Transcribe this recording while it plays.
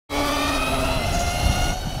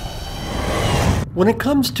When it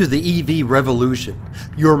comes to the EV revolution,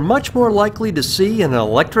 you're much more likely to see an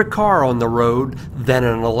electric car on the road than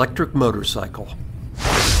an electric motorcycle.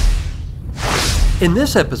 In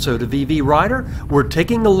this episode of EV Rider, we're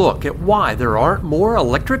taking a look at why there aren't more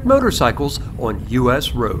electric motorcycles on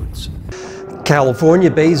U.S. roads.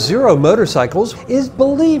 California-based Zero Motorcycles is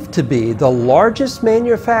believed to be the largest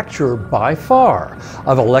manufacturer by far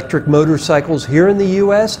of electric motorcycles here in the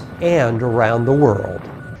U.S. and around the world.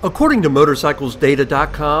 According to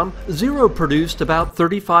motorcyclesdata.com, Zero produced about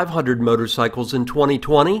 3,500 motorcycles in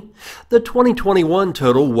 2020. The 2021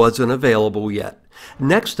 total wasn't available yet.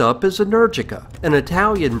 Next up is Energica, an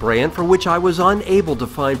Italian brand for which I was unable to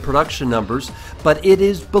find production numbers, but it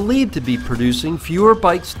is believed to be producing fewer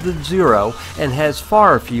bikes than Zero and has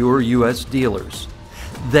far fewer U.S. dealers.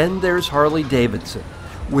 Then there's Harley-Davidson,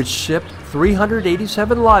 which shipped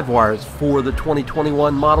 387 LiveWires for the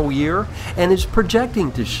 2021 model year and is projecting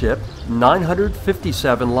to ship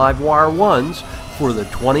 957 LiveWire 1s for the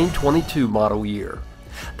 2022 model year.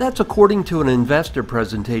 That's according to an investor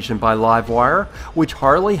presentation by LiveWire, which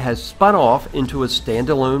Harley has spun off into a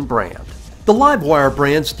standalone brand. The LiveWire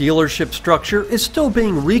brand's dealership structure is still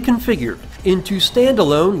being reconfigured into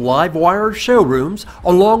standalone LiveWire showrooms,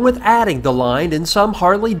 along with adding the line in some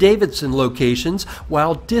Harley-Davidson locations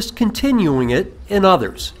while discontinuing it in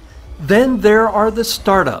others. Then there are the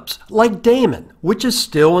startups, like Damon, which is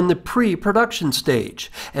still in the pre-production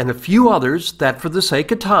stage, and a few others that for the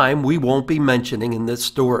sake of time we won't be mentioning in this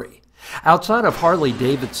story. Outside of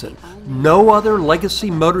Harley-Davidson, no other legacy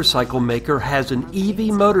motorcycle maker has an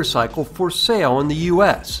EV motorcycle for sale in the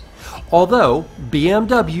U.S. Although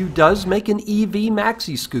BMW does make an EV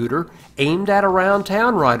maxi scooter aimed at around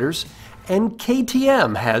town riders, and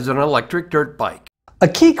KTM has an electric dirt bike. A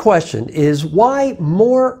key question is why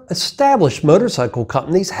more established motorcycle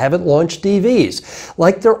companies haven't launched EVs,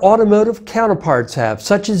 like their automotive counterparts have,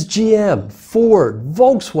 such as GM, Ford,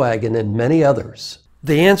 Volkswagen, and many others.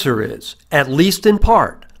 The answer is, at least in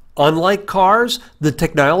part, unlike cars, the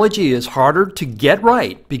technology is harder to get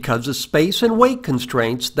right because of space and weight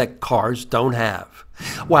constraints that cars don't have.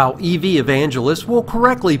 While EV evangelists will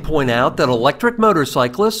correctly point out that electric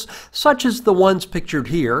motorcyclists, such as the ones pictured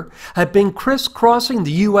here, have been crisscrossing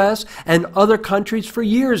the U.S. and other countries for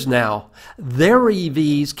years now, their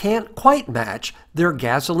EVs can't quite match their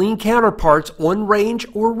gasoline counterparts on range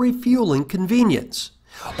or refueling convenience,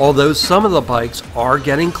 although some of the bikes are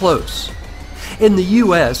getting close. In the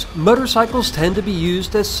U.S., motorcycles tend to be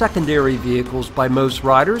used as secondary vehicles by most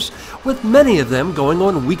riders, with many of them going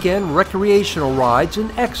on weekend recreational rides in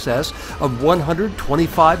excess of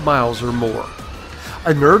 125 miles or more.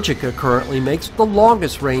 Energica currently makes the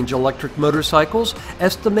longest range electric motorcycles,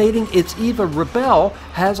 estimating its EVA Ribelle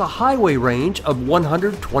has a highway range of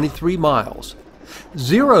 123 miles.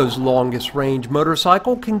 Zero's longest range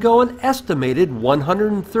motorcycle can go an estimated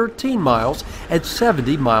 113 miles at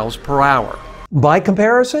 70 miles per hour. By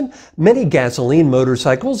comparison, many gasoline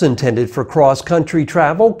motorcycles intended for cross-country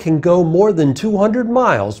travel can go more than 200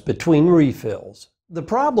 miles between refills. The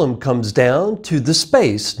problem comes down to the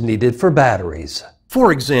space needed for batteries.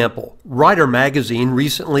 For example, Rider magazine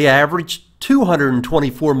recently averaged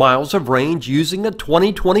 224 miles of range using a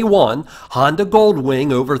 2021 Honda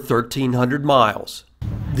Goldwing over 1,300 miles.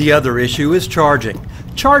 The other issue is charging.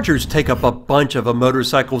 Chargers take up a bunch of a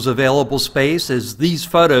motorcycle's available space, as these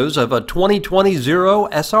photos of a 2020 Zero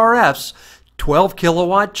SRF's 12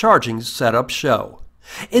 kilowatt charging setup show.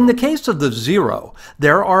 In the case of the Zero,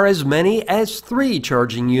 there are as many as 3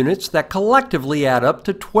 charging units that collectively add up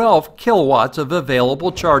to 12 kilowatts of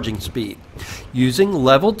available charging speed, using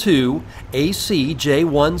Level 2 AC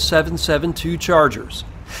J1772 chargers.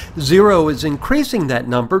 Zero is increasing that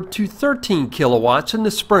number to 13 kilowatts in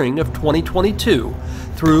the spring of 2022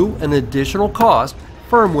 through an additional cost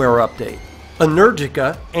firmware update.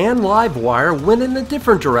 Energica and LiveWire went in a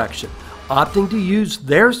different direction, opting to use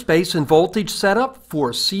their space and voltage setup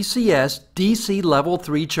for CCS DC Level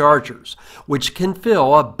 3 chargers, which can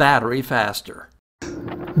fill a battery faster.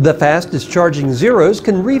 The fastest charging Zeros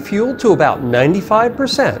can refuel to about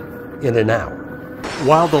 95% in an hour,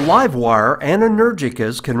 while the LiveWire and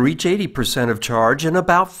Energicas can reach 80% of charge in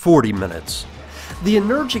about 40 minutes. The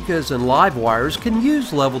Energicas and LiveWires can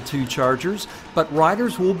use Level 2 chargers, but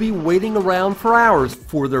riders will be waiting around for hours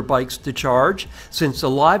for their bikes to charge, since the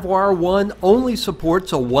LiveWire 1 only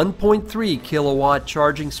supports a 1.3 kilowatt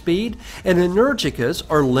charging speed and Energicas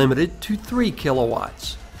are limited to 3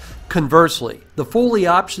 kilowatts. Conversely, the fully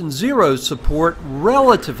optioned Zeros support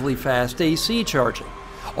relatively fast AC charging.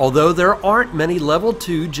 Although there aren't many Level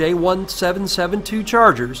 2 J1772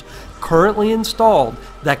 chargers currently installed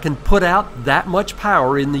that can put out that much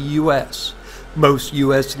power in the US. Most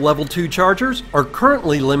U.S. Level 2 chargers are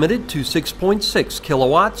currently limited to 6.6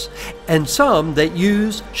 kilowatts, and some that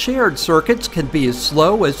use shared circuits can be as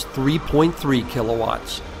slow as 3.3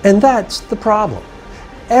 kilowatts. And that's the problem.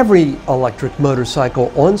 Every electric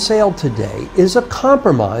motorcycle on sale today is a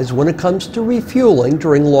compromise when it comes to refueling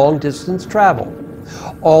during long-distance travel,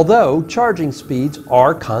 although charging speeds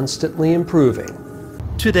are constantly improving.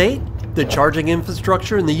 To date, the charging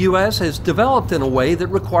infrastructure in the U.S. has developed in a way that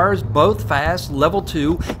requires both fast Level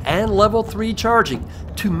 2 and Level 3 charging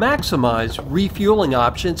to maximize refueling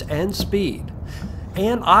options and speed.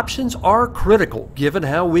 And options are critical given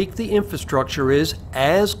how weak the infrastructure is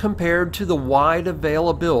as compared to the wide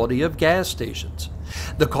availability of gas stations.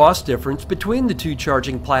 The cost difference between the two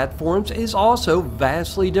charging platforms is also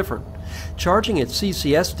vastly different. Charging at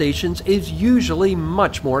CCS stations is usually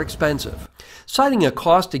much more expensive. Citing a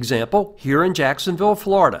cost example here in Jacksonville,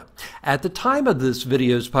 Florida. At the time of this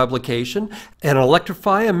video's publication, an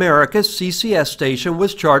Electrify America CCS station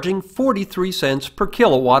was charging 43 cents per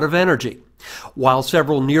kilowatt of energy, while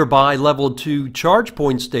several nearby Level 2 charge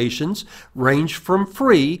point stations range from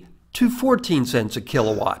free to 14 cents a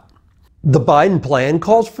kilowatt. The Biden plan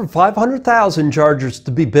calls for 500,000 chargers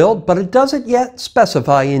to be built, but it doesn't yet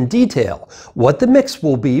specify in detail what the mix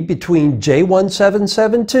will be between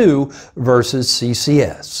J1772 versus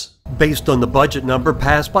CCS. Based on the budget number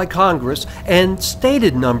passed by Congress and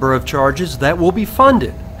stated number of charges that will be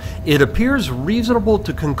funded, it appears reasonable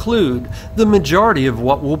to conclude the majority of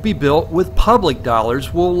what will be built with public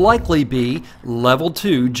dollars will likely be Level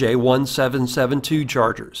 2 J1772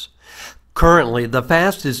 chargers. Currently, the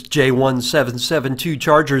fastest J1772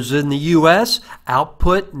 chargers in the U.S.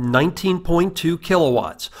 output 19.2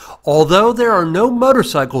 kilowatts, although there are no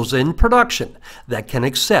motorcycles in production that can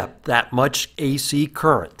accept that much AC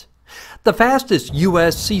current. The fastest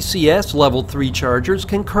U.S. CCS Level 3 chargers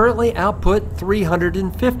can currently output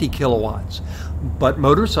 350 kilowatts, but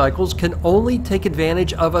motorcycles can only take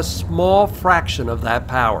advantage of a small fraction of that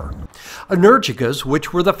power. Energicas,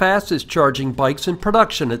 which were the fastest charging bikes in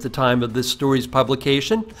production at the time of this story's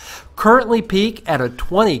publication, currently peak at a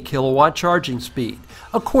 20 kilowatt charging speed,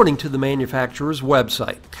 according to the manufacturer's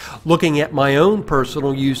website. Looking at my own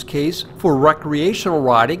personal use case for recreational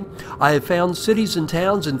riding, I have found cities and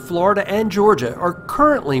towns in Florida and Georgia are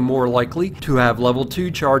currently more likely to have Level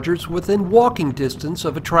 2 chargers within walking distance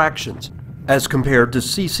of attractions, as compared to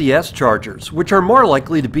CCS chargers, which are more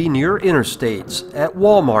likely to be near interstates, at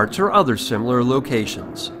Walmarts or other similar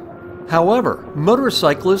locations. However,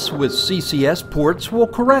 motorcyclists with CCS ports will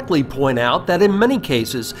correctly point out that in many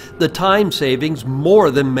cases, the time savings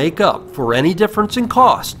more than make up for any difference in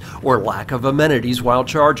cost or lack of amenities while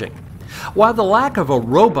charging. While the lack of a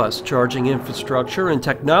robust charging infrastructure and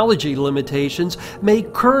technology limitations may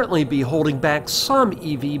currently be holding back some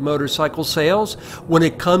EV motorcycle sales, when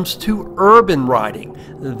it comes to urban riding,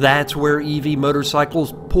 that's where EV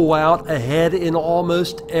motorcycles pull out ahead in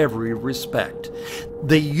almost every respect.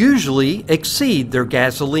 They usually exceed their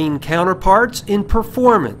gasoline counterparts in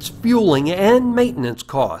performance, fueling, and maintenance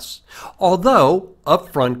costs, although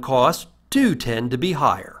upfront costs do tend to be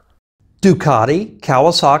higher. Ducati,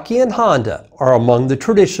 Kawasaki, and Honda are among the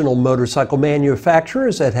traditional motorcycle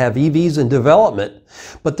manufacturers that have EVs in development,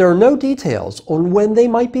 but there are no details on when they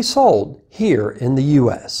might be sold here in the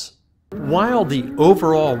U.S. While the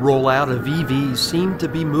overall rollout of EVs seem to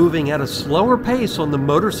be moving at a slower pace on the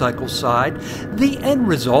motorcycle side, the end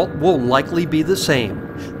result will likely be the same.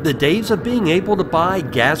 The days of being able to buy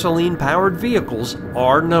gasoline-powered vehicles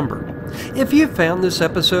are numbered. If you found this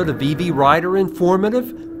episode of EV Rider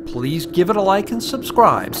informative, please give it a like and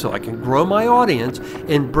subscribe so I can grow my audience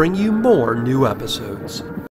and bring you more new episodes.